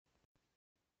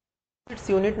It's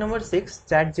unit number 6,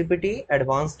 ChatGPT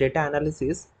Advanced Data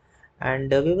Analysis,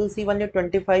 and we will see only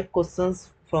 25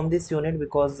 questions from this unit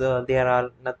because there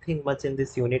are nothing much in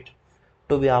this unit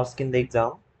to be asked in the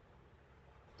exam.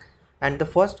 And the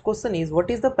first question is, what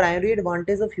is the primary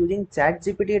advantage of using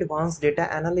ChatGPT Advanced Data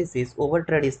Analysis over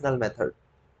traditional method?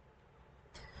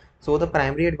 So the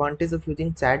primary advantage of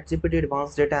using ChatGPT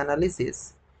Advanced Data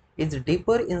Analysis is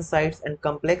deeper insights and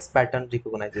complex pattern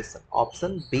recognition.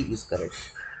 Option B is correct.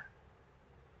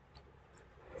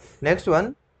 Next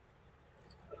one,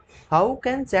 how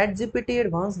can ChatGPT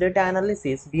Advanced Data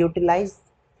Analysis be utilized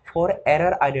for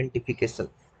error identification?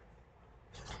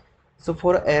 So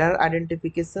for error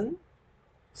identification,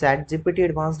 ChatGPT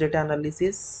Advanced Data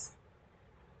Analysis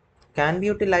can be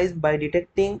utilized by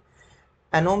detecting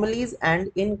anomalies and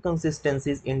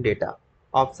inconsistencies in data.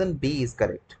 Option B is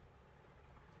correct.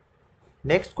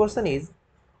 Next question is,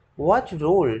 what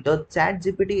role does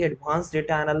ChatGPT Advanced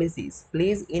Data Analysis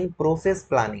plays in process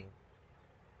planning?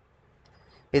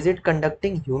 Is it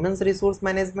conducting human resource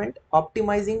management,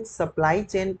 optimizing supply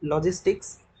chain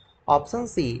logistics? Option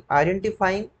C,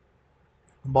 identifying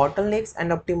bottlenecks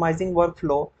and optimizing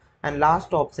workflow. And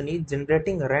last option is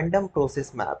generating random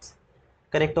process maps.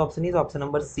 Correct option is option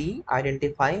number C,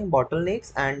 identifying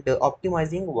bottlenecks and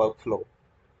optimizing workflow.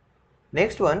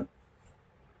 Next one,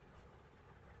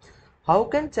 how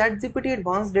can ChatGPT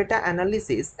Advanced Data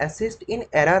Analysis assist in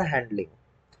error handling?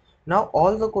 Now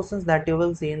all the questions that you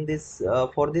will see in this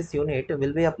for this unit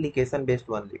will be application based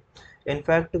only. In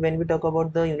fact, when we talk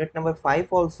about the unit number 5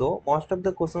 also, most of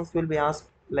the questions will be asked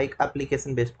like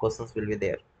application based questions will be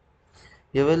there.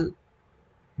 You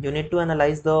need to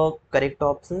analyze the correct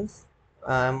options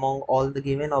among all the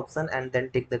given option and then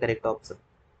take the correct option.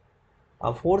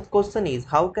 Fourth question is,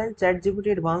 how can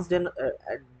ChatGPT Advanced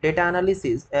Data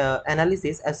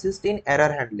Analysis assist in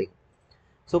error handling?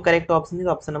 So correct option is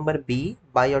option number B,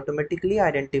 by automatically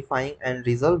identifying and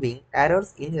resolving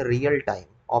errors in real time.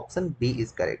 Option B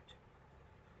is correct.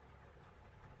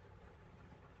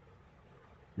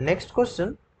 Next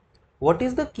question, what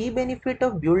is the key benefit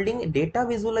of building data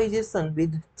visualization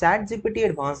with ChatGPT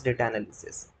Advanced Data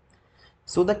Analysis?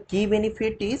 So the key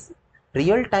benefit is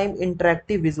real-time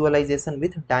interactive visualization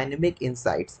with dynamic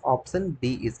insights. Option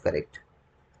B is correct.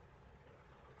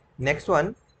 Next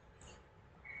one,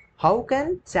 how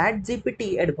can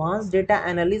ChatGPT Advanced Data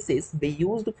Analysis be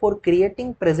used for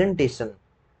creating presentation?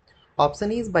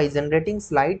 Option is by generating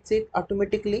slide set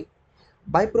automatically,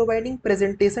 by providing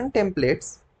presentation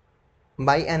templates,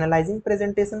 by analyzing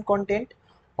presentation content,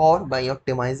 or by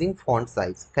optimizing font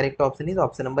size. Correct option is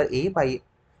option number A, by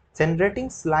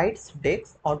generating slides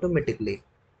decks automatically.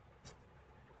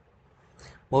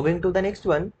 Moving to the next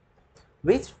one,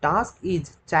 which task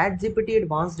is ChatGPT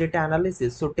Advanced Data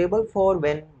Analysis suitable for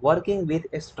when working with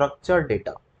structured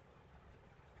data?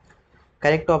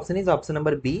 Correct option is option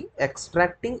number B,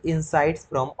 extracting insights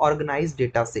from organized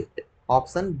data set.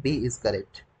 Option B is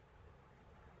correct.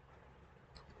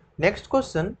 Next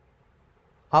question,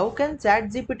 how can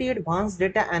ChatGPT Advanced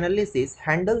Data Analysis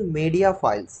handle media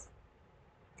files?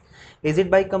 Is it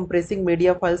by compressing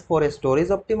media files for storage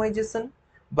optimization,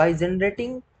 by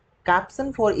generating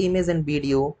caption for image and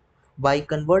video, by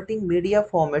converting media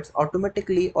formats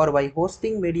automatically, or by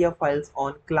hosting media files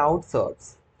on cloud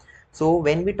servers? So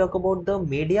when we talk about the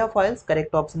media files,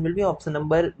 correct option will be option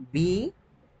number B.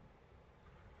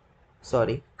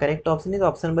 Correct option is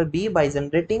option number B, by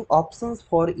generating options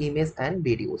for image and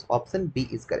videos. Option B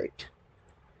is correct.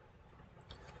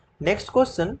 Next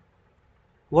question,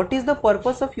 what is the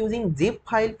purpose of using zip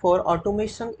file for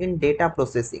automation in data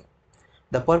processing?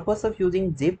 The purpose of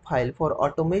using zip file for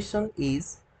automation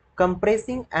is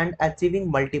compressing and achieving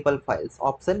multiple files.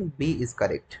 Option B is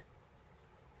correct.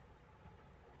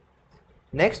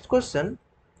 Next question,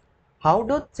 how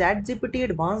does ChatGPT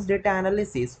Advanced Data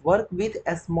Analysis work with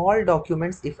small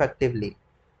documents effectively?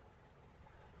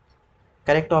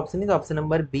 Correct option is option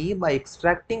number B, by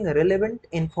extracting relevant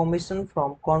information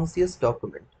from concise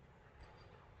document.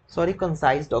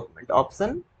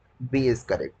 Option B is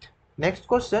correct. Next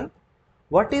question,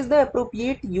 what is the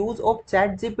appropriate use of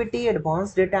ChatGPT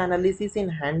Advanced Data Analysis in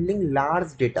handling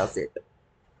large data set?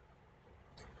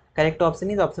 Correct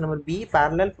option is option number B,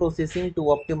 parallel processing to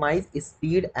optimize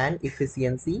speed and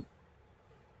efficiency.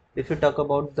 If you talk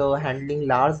about the handling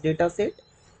large data set,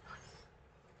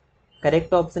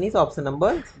 correct option is option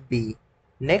number B.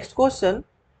 Next question,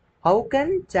 how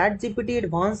can ChatGPT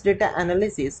Advanced Data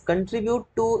Analysis contribute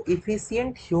to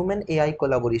efficient human AI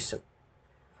collaboration?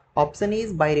 Option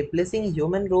is by replacing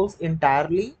human roles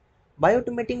entirely, by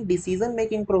automating decision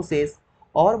making process,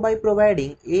 or by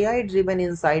providing AI driven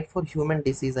insight for human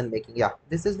decision making. Yeah,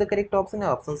 this is the correct option.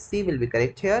 Option C will be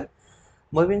correct here.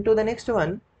 Moving to the next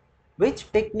one.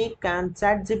 Which technique can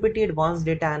ChatGPT Advanced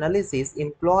Data Analysis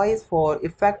employs for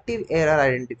effective error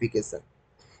identification?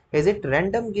 Is it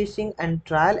random guessing and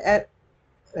trial and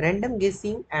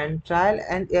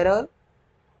error,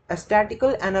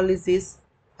 statistical analysis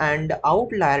and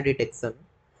outlier detection,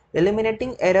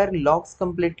 eliminating error logs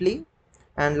completely,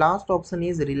 and last option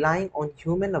is relying on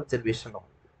human observation only?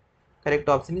 Correct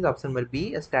option is option number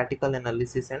B, statistical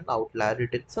analysis and outlier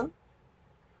detection.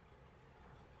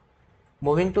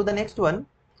 Moving to the next one.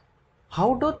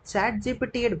 How does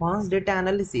ChatGPT Advanced Data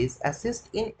Analysis assist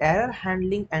in error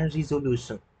handling and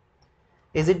resolution?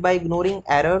 Is it by ignoring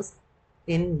errors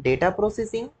in data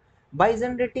processing, by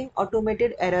generating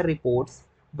automated error reports,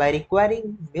 by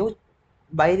requiring manual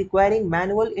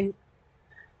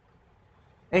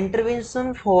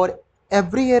intervention for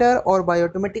every error, or by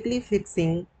automatically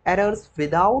fixing errors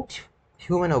without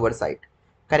human oversight?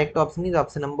 Correct option is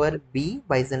option number B,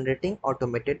 by generating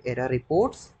automated error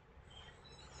reports.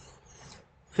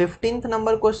 15th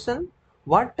number question.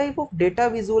 What type of data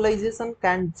visualization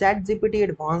can ChatGPT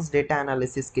Advanced Data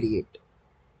Analysis create?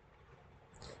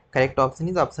 Correct option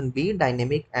is option B,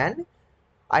 dynamic and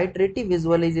iterative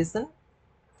visualization.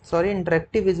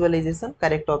 Interactive visualization.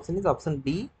 Correct option is option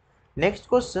B. Next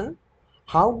question.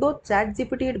 How does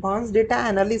ChatGPT Advanced Data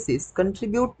Analysis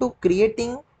contribute to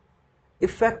creating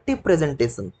effective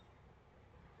presentation?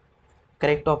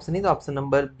 Correct option is option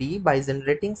number B, by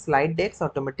generating slide decks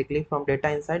automatically from data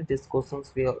inside. These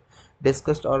questions we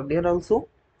discussed earlier also.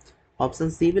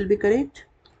 Option C will be correct.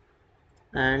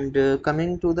 And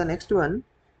coming to the next one.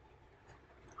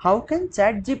 How can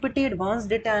ChatGPT Advanced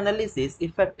Data Analysis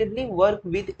effectively work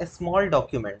with small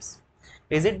documents?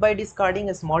 Is it by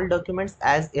discarding small documents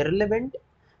as irrelevant,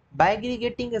 by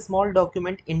aggregating a small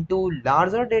document into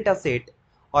larger data set,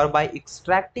 or by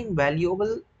extracting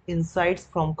valuable insights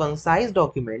from concise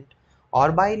document,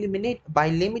 or by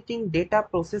limiting data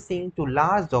processing to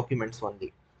large documents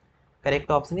only?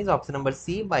 Correct option is option number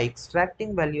C, by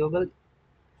extracting valuable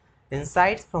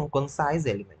insights from concise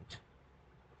element.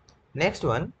 Next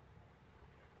one.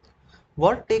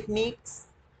 What techniques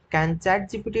can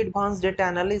ChatGPT Advanced Data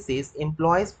Analysis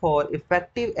employs for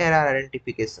effective error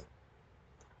identification?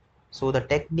 So the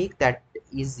technique that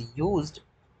is used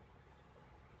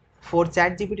for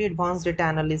ChatGPT Advanced Data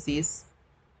Analysis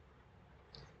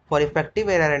for effective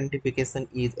error identification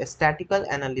is statistical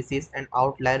analysis and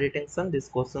outlier detection. These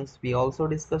questions we also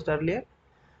discussed earlier.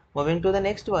 Moving to the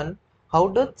next one. How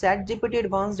does ChatGPT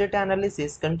Advanced Data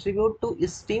Analysis contribute to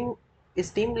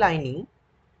streamlining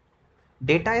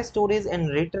data storage and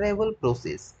retrieval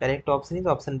process? Correct option is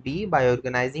option B, by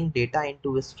organizing data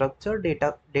into a structured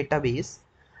database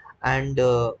and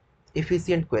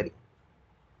efficient query.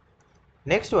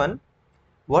 Next one.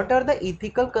 What are the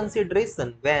ethical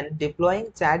considerations when deploying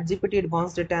ChatGPT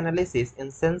Advanced Data Analysis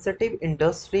in sensitive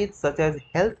industries such as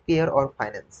healthcare or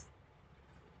finance?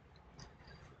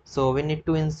 So we need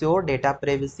to ensure data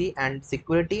privacy and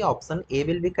security. Option A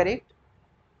will be correct.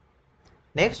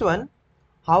 Next one.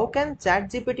 How can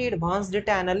ChatGPT Advanced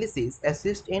Data Analysis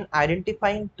assist in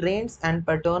identifying trends and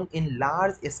patterns in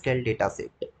large-scale dataset?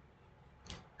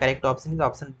 Correct option is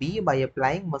option B, by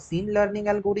applying machine learning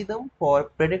algorithm for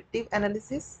predictive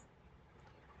analysis.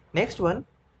 Next one.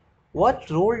 What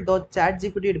role does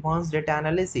ChatGPT Advanced Data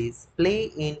Analysis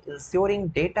play in ensuring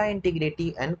data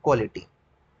integrity and quality?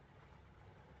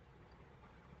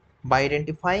 By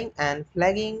identifying and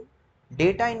flagging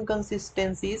data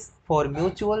inconsistencies for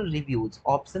mutual reviews.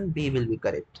 Option B will be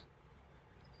correct.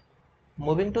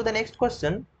 Moving to the next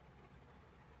question.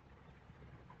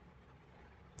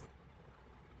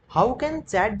 How can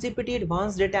ChatGPT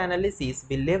Advanced Data Analysis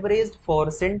be leveraged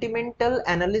for sentimental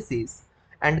analysis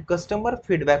and customer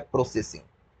feedback processing?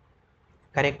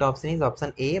 Correct option is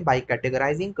option A, by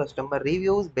categorizing customer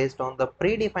reviews based on the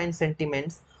predefined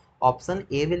sentiments. Option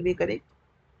A will be correct.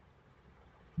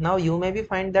 Now you may be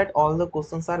find that all the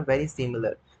questions are very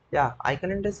similar. Yeah, I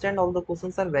can understand all the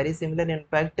questions are very similar. In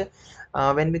fact,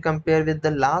 when we compare with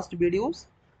the last videos,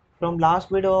 from last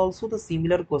video also the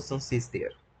similar questions is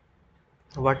there.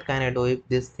 What can I do if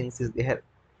these things is there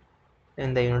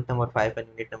in the unit number 5 and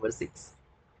unit number 6?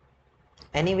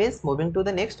 Anyways, moving to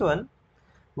the next one.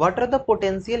 What are the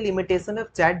potential limitations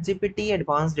of ChatGPT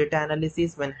Advanced Data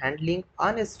Analysis when handling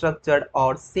unstructured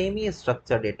or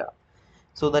semi-structured data?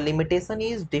 So the limitation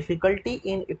is difficulty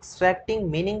in extracting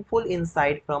meaningful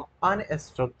insight from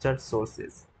unstructured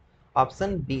sources.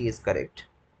 Option B is correct.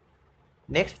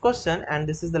 Next question, and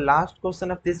this is the last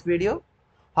question of this video.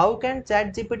 How can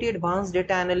ChatGPT Advanced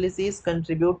Data Analysis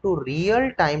contribute to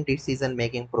real-time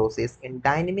decision-making process in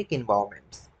dynamic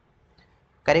environments?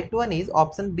 Correct one is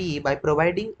option B, by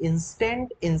providing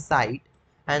instant insight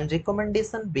and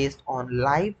recommendation based on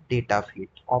live data feed.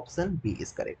 Option B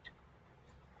is correct.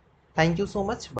 Thank you so much.